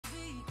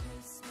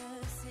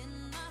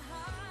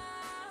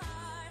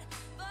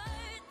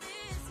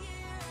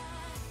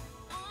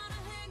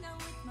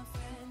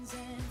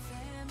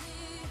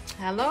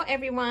Hello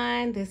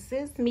everyone, this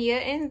is Mia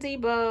and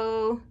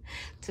DEBO.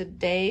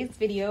 Today's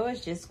video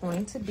is just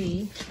going to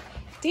be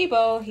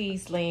DEBO.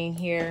 He's laying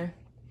here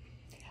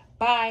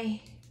by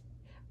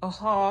a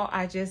haul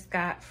I just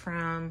got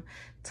from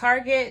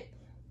Target,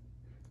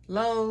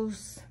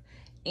 Lowe's,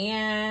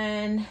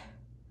 and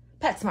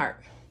Petsmart.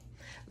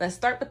 Let's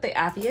start with the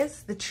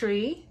obvious, the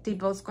tree.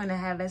 DEBO's going to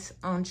have his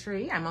own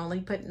tree. I'm only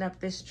putting up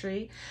this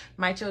tree.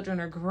 My children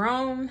are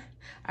grown.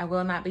 I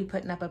will not be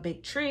putting up a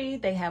big tree.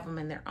 They have them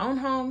in their own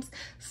homes.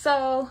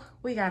 So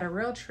we got a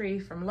real tree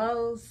from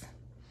Lowe's.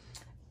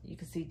 You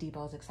can see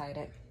DEBO's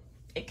excited.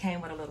 It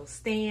came with a little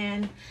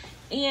stand,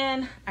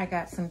 and I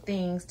got some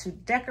things to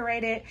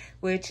decorate it,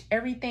 which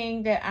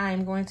everything that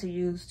I'm going to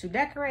use to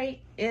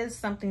decorate is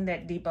something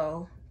that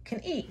DEBO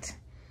can eat.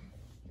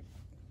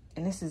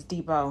 And this is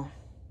DEBO.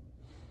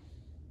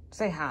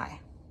 Say hi.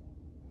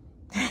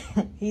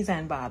 He's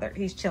unbothered.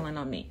 He's chilling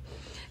on me.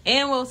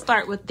 And we'll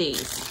start with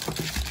these.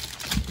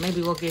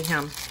 Maybe we'll get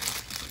him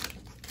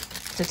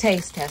to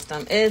taste test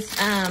them. It's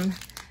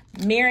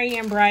Merry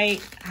and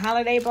Bright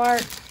Holiday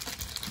Bark.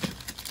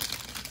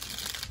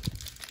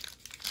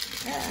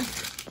 Yeah.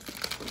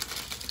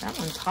 That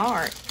one's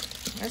hard.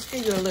 Let's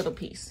give you a little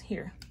piece.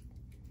 Here.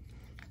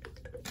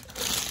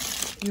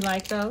 You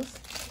like those?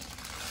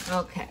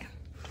 Okay.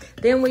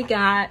 Then we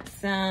got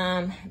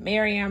some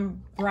Merry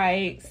and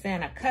Bright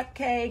Santa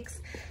cupcakes,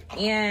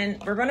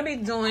 and we're gonna be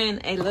doing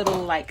a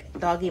little like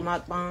doggy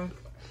mukbang.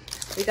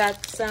 We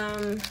got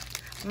some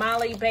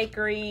Molly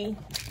Bakery.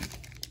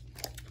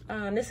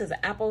 This is an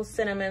apple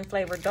cinnamon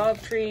flavored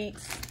dog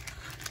treats.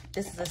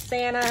 This is a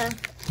Santa,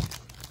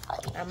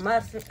 a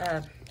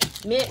muffin,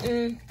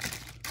 mitten,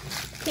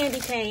 candy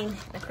cane,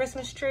 a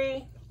Christmas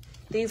tree.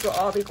 These will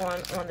all be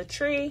going on the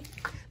tree.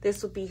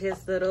 This will be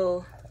his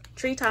little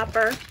tree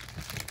topper.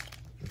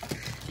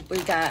 We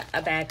got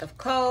a bag of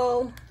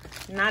coal,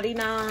 Naughty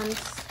Noms,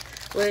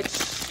 which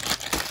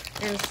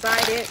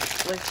inside it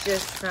was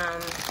just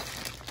some,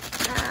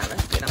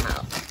 let's get them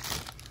out.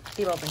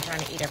 People have been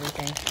trying to eat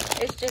everything.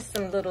 It's just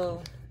some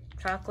little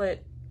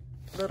chocolate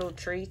little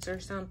treats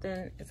or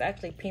something. It's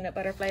actually peanut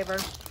butter flavor.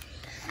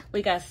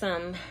 We got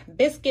some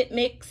biscuit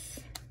mix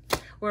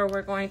where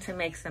we're going to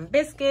make some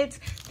biscuits.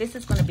 This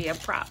is going to be a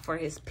prop for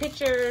his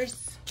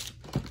pictures.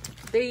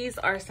 These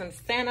are some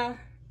Santa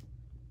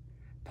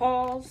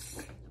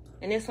paws.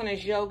 And this one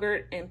is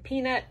yogurt and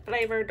peanut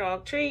flavored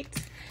dog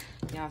treats.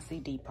 Y'all see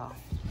DEBO.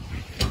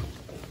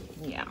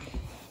 Yeah,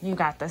 you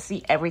got to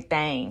see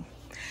everything.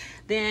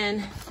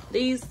 Then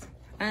these,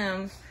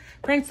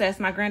 Princess,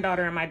 my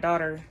granddaughter and my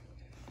daughter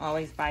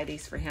always buy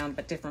these for him,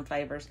 but different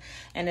flavors.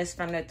 And it's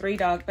from the 3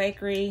 Dog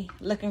Bakery,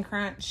 Lickin'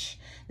 Crunch.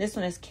 This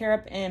one is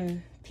carob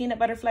and peanut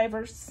butter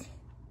flavors.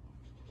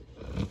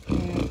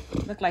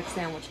 Look like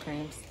sandwich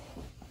creams.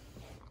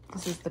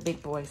 This is the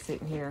big boy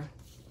sitting here.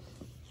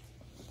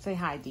 Say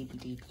hi,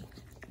 DB.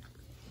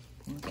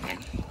 Okay.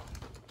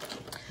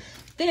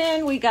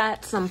 Then we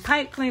got some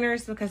pipe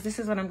cleaners because this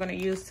is what I'm going to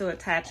use to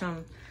attach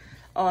them,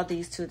 all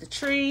these to the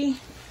tree,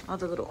 all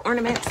the little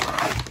ornaments.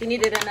 We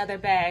needed another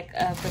bag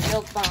of the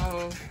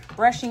Milk-Bone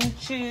brushing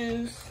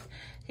shoes.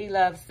 He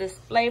loves this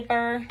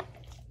flavor.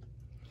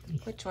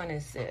 Which one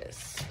is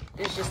this?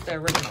 This is just the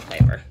original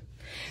flavor.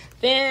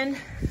 Then,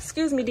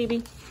 excuse me,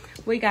 DB,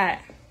 we got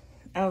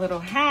a little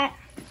hat,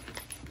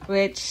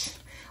 which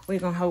we're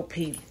gonna hope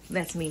he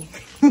lets me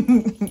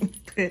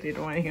put it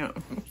on him.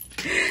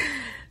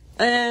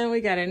 And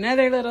we got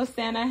another little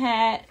Santa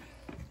hat.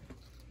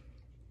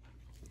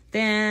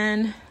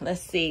 Then,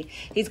 let's see.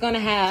 He's gonna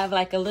have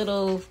like a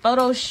little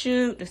photo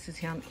shoot. This is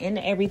him in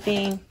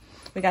everything.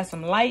 We got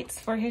some lights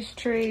for his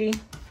tree.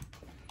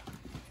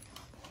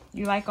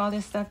 You like all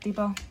this stuff,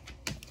 DEBO?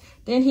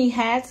 Then he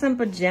had some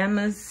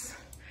pajamas.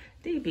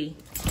 DB,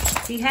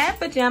 he had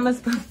pajamas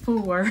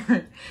before.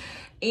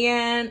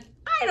 And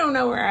I don't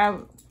know where I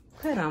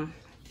put him.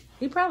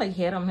 He probably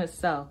hid them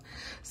himself.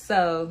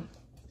 So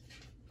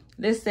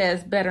this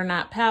says better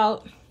not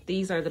pout.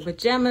 These are the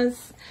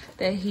pajamas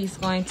that he's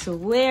going to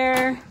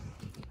wear.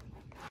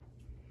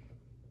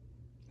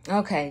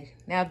 Okay,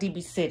 now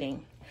DB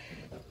sitting.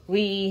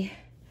 We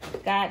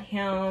got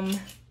him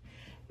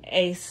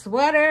a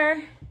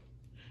sweater,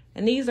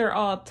 and these are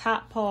all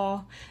top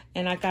paw,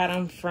 and I got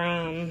them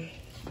from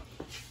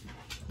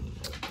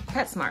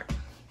Petsmart.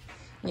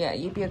 Yeah,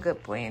 you be a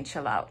good boy and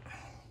chill out.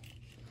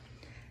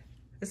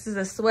 This is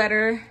a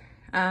sweater.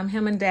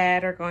 Him and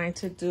Dad are going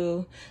to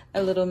do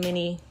a little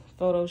mini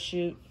photo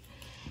shoot.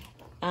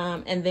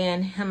 And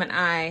then him and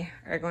I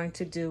are going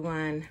to do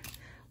one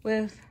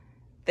with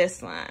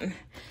this one.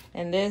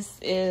 And this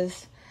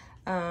is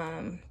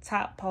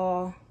top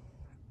paw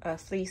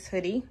fleece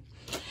hoodie.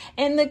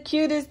 And the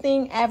cutest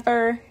thing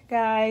ever,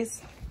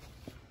 guys.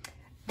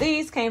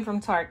 These came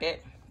from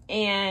Target.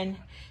 And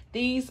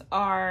these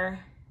are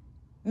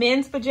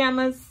men's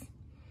pajamas.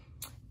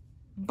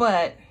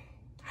 But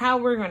how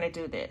we're going to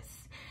do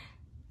this.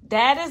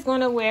 Dad is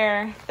going to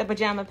wear the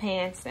pajama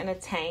pants and a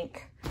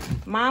tank.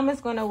 Mom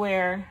is going to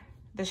wear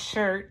the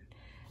shirt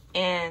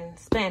and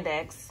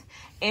spandex.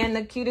 And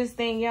the cutest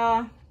thing,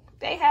 y'all,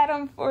 They had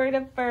them for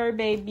the fur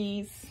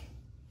babies.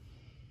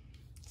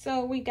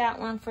 So we got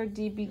one for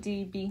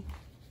DB.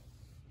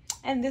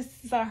 And this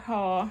is our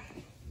haul.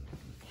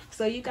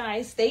 So you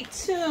guys stay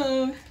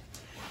tuned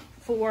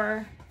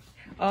for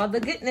all the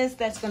goodness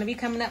that's going to be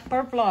coming up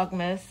for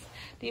Vlogmas.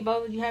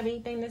 DEBO, do you have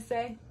anything to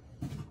say?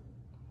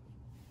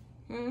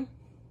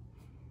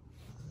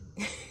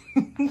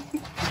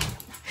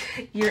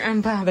 You're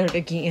unbothered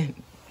again.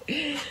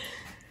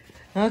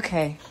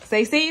 Okay.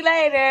 Say see you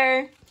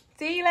later.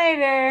 See you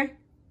later.